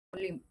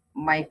only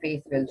my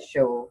face will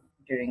show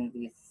during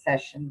the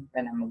session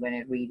when I'm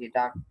going to read it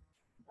out.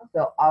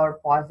 So our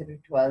positive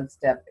 12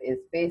 step is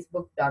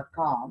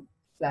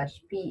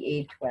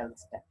facebook.com/PA12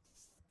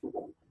 steps.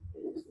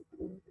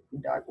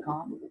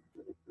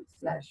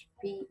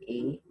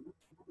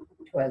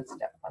 .com/PA12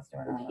 step. Positive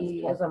Anonymous.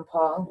 P as in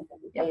Paul.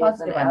 Yeah,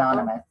 Positive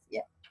Anonymous.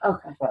 Yeah.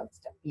 Okay. 12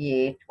 step.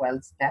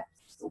 PA12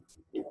 steps.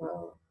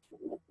 Well,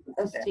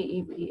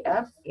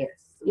 STEPS.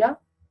 Yes. Yeah.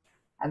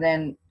 And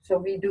then, so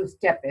we do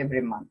step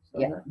every month.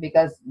 Yeah.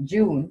 Because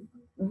June,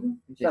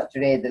 which is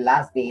today, the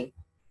last day,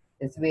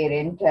 is we're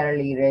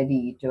entirely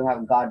ready to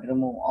have God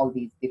remove all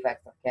these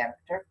defects of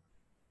character.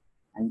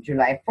 And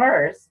July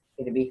 1st,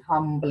 it'll be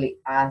humbly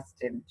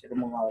asked Him to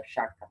remove our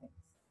shortcomings,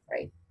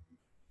 right?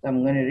 So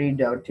I'm going to read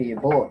out to you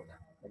both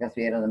because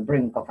we are on the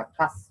brink of a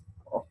cusp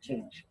of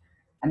change.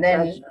 And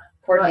then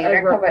for the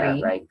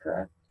recovery, right,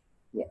 correct.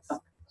 Yes. Oh,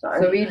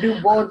 sorry. So we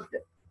do both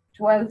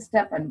 12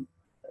 step and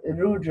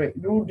Rudra.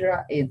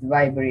 Rudra is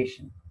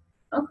vibration.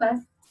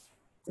 Okay.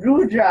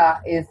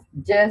 Rudra is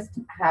just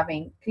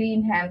having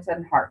clean hands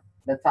and heart.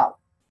 That's all.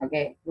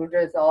 Okay.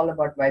 Rudra is all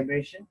about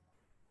vibration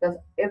because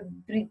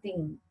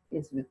everything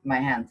is with my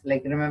hands.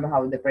 Like, remember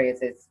how the prayer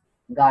says,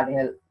 God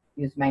help,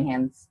 use my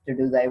hands to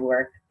do thy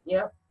work.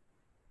 Yep.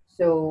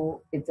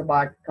 So it's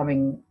about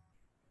coming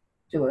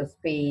to a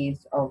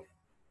space of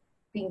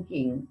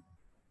thinking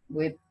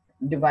with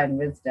divine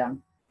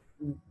wisdom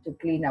to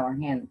clean our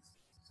hands.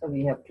 So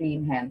we have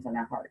clean hands and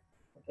a heart.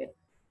 Okay.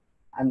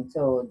 And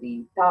so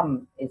the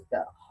thumb is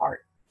the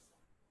heart.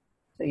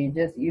 So you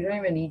don't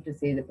even need to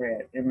say the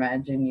prayer.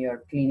 Imagine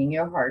you're cleaning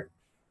your heart.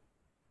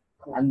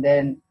 And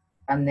then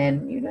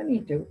you don't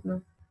need to.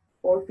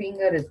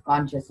 Forefinger is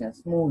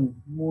consciousness, moon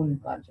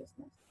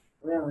consciousness.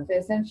 Really? So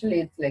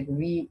essentially it's like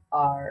we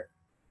are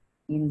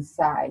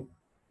inside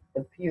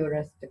the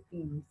purest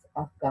peace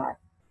of God.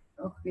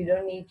 We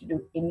don't need to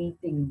do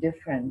anything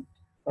different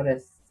for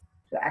us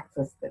to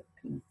access that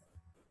peace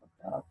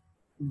of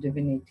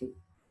divinity.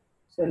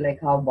 So like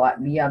how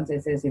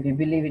Beyonce says, if you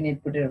believe in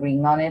it, put a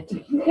ring on it. So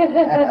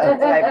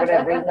I put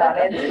a ring on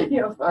it.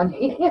 You're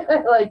funny.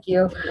 I like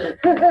you.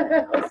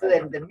 So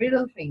then the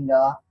middle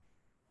finger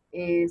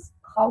is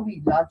how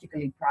we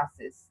logically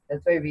process.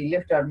 That's why we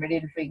lift our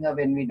middle finger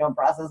when we don't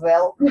process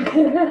well.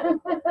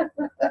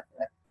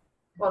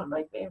 One of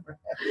my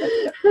favorites.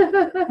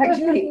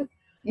 Actually,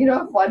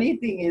 funny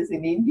thing is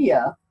in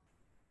India,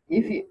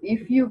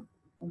 if you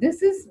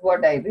this is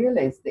what I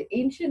realized, the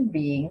ancient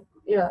being,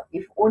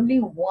 if only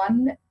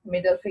one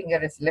middle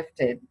finger is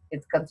lifted,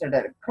 it's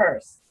considered a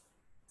curse.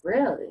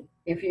 Really?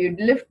 If you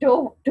lift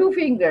two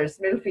fingers,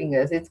 middle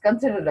fingers, it's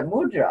considered a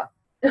mudra.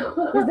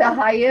 It's the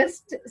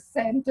highest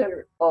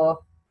center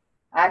of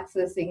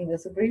accessing the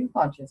Supreme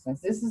Consciousness.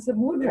 This is a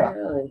mudra.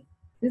 Really?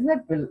 Isn't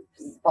that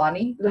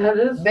funny? That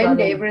is Bend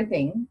funny.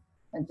 everything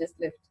and just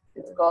lift.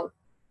 It's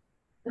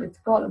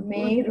called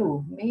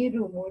Meru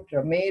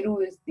Mudra. Meru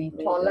is the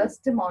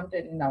tallest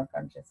mountain in our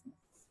consciousness.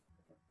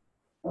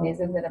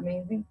 Isn't that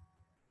amazing?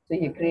 So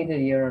you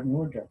created your own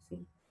mudra,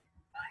 see?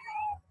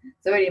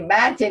 So when you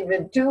match it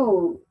with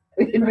two,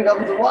 it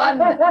becomes one.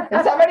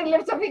 If somebody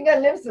lifts a finger,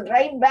 lifts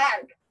right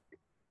back.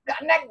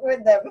 Connect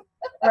with them.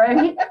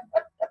 Right?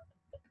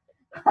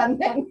 And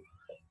then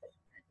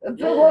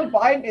that's the whole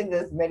point in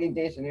this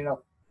meditation,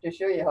 to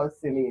show you how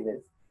silly it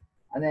is.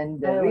 And then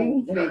the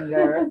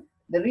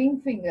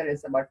ring finger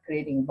is about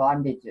creating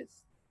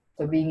bondages.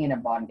 So being in a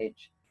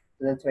bondage.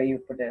 So that's why you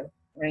put a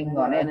ring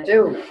on it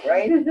too,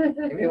 right?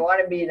 If you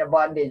want to be in a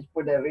bondage,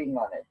 put a ring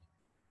on it.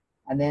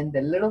 And then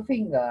the little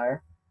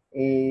finger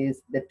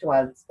is the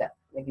 12th step.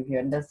 Like if you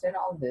understand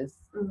all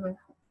this,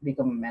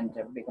 become a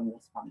mentor, become the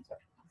sponsor.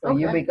 So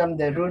you become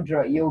the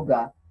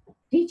RudraYoga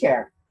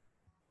teacher.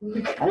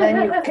 And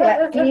then you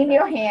clean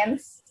your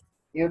hands,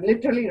 you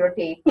literally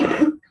rotate.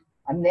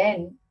 And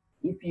then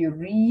if you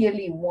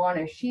really want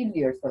to shield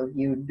yourself,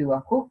 you do a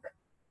hook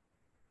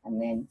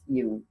and then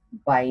you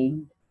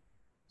bind.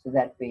 So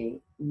that way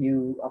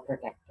you are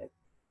protected.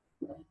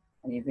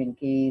 And if in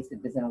case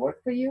it doesn't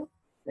work for you,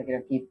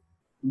 keep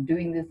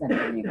doing this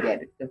until you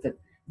get it. It's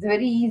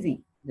very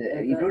easy, the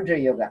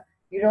RudraYoga.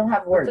 You don't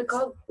have words. What's it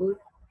called?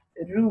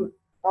 RUDRA.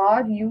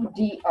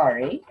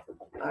 RUDRA.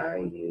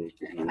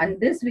 And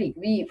this is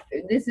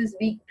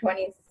week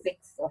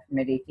 26 of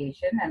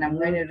meditation, and I'm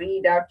going to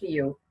read out to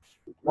you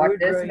what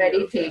this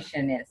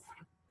meditation is.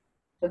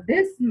 So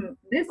this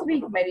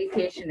week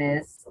meditation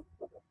is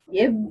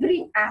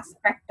every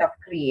aspect of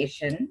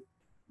creation,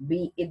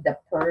 be it the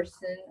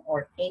person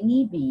or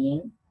any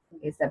being,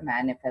 is a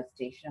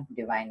manifestation of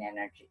divine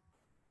energy.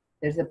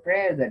 There's a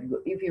prayer that,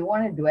 if you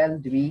want to dwell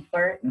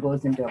deeper,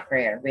 goes into a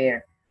prayer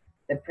where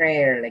the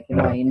prayer,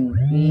 in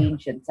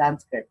ancient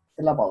Sanskrit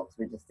syllables,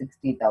 which is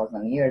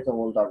 60,000 years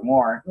old or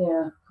more,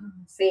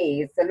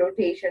 says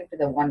salutation to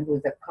the one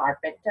who's a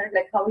carpenter,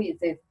 like how he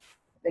says,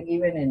 like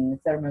even in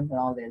sermons and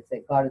all, they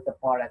say, God is a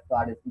potter,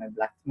 God is my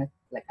blacksmith,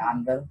 like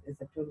anvil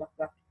is a tool of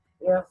God.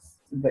 Yes.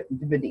 But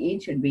the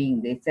ancient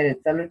being, they said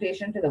it's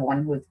salutation to the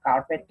one who is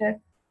carpenter,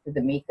 to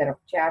the maker of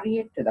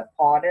chariot, to the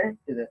potter,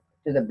 to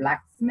the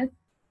blacksmith,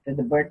 to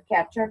the bird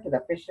catcher, to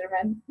the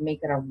fisherman,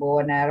 maker of bow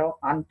and arrow,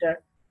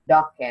 hunter,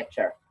 dog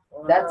catcher.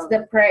 That's Wow. the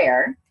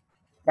prayer,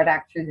 but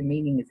actually the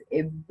meaning is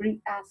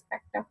every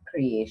aspect of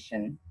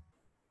creation,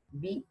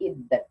 be it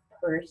that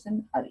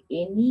person or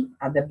any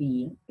other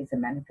being, is a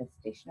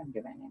manifestation of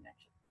divine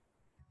energy.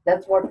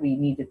 That's what we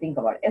need to think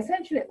about.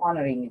 Essentially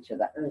honoring each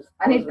other.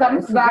 And it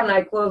comes back. When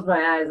I close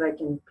my eyes, I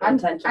can pay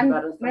attention And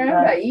better remember,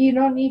 sometimes. you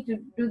don't need to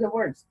do the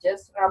words.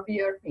 Just rub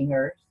your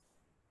fingers.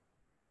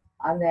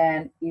 And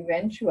then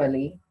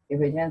eventually,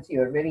 if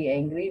you're very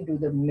angry, do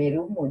the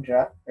Meru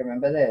Mudra.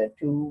 Remember the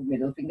two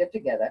middle finger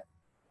together.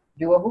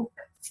 Do a hook,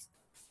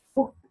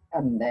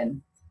 and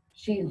then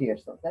shield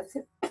yourself. That's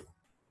it.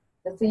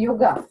 That's a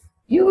yoga.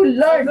 You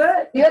learned.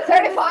 You're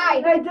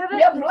certified. I did it.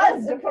 You're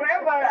blessed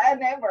forever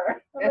and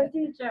ever. I'm a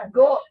teacher.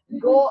 Go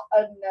and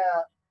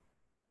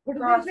what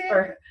does he say?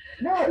 Prosper.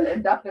 No,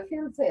 Dr.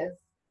 Phil says.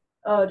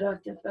 Oh,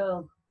 Dr.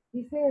 Phil.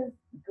 He says,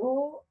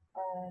 go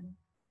and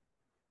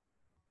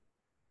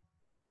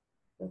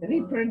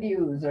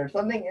reproduce or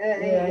something.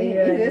 He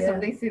says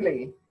something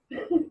silly.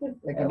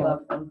 Like, I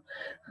love him.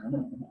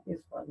 Mhm. He's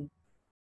funny.